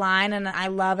makeup line, and I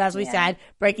love, as we said,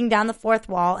 breaking down the fourth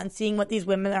wall and seeing what these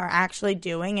women are actually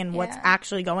doing and what's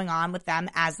actually going on with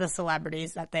them as the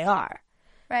celebrities that they are.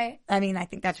 Right. I mean, I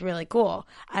think that's really cool.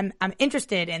 I'm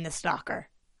interested in the stalker.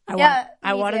 I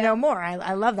want to know more.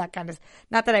 I love that kind of.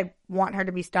 Not that I want her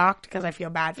to be stalked, because I feel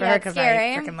bad for her, because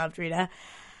I freaking love Drita.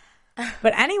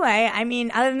 But anyway, I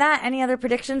mean, other than that, any other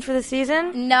predictions for the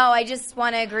season? No, I just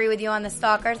want to agree with you on the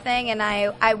stalker thing, and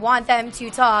I want them to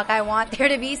talk. I want there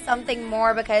to be something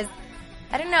more, because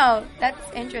I don't know.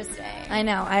 That's interesting. I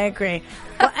know. I agree.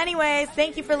 Well, anyways,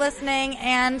 thank you for listening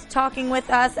and talking with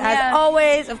us. As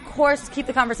always, of course, keep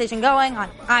the conversation going on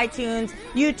iTunes,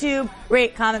 YouTube,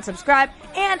 rate, comment, subscribe.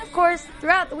 And, of course,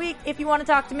 throughout the week, if you want to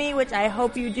talk to me, which I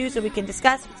hope you do so we can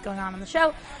discuss what's going on the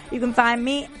show, you can find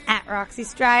me at ROxy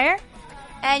Striar.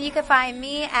 And you can find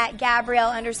me at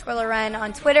Gabrielle_Loren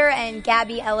on Twitter and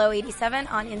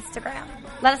GabbyLO87 on Instagram.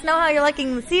 Let us know how you're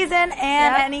liking the season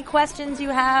and any questions you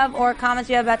have or comments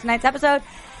you have about tonight's episode.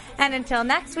 And until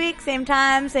next week, same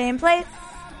time, same place.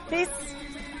 Peace.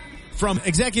 From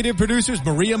executive producers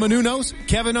Maria Menounos,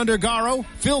 Kevin Undergaro,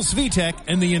 Phil Svitek,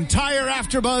 and the entire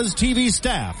AfterBuzz TV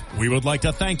staff, we would like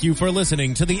to thank you for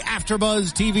listening to the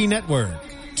AfterBuzz TV network.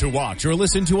 To watch or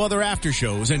listen to other after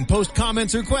shows and post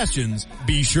comments or questions,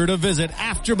 be sure to visit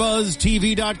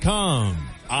AfterBuzzTV.com.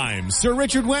 I'm Sir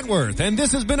Richard Wentworth, and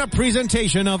this has been a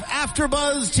presentation of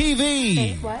AfterBuzz TV.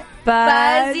 Hey, what?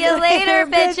 Buzz you later,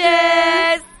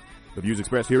 bitches! The views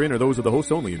expressed herein are those of the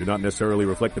hosts only and do not necessarily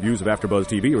reflect the views of AfterBuzz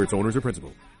TV or its owners or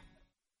principals.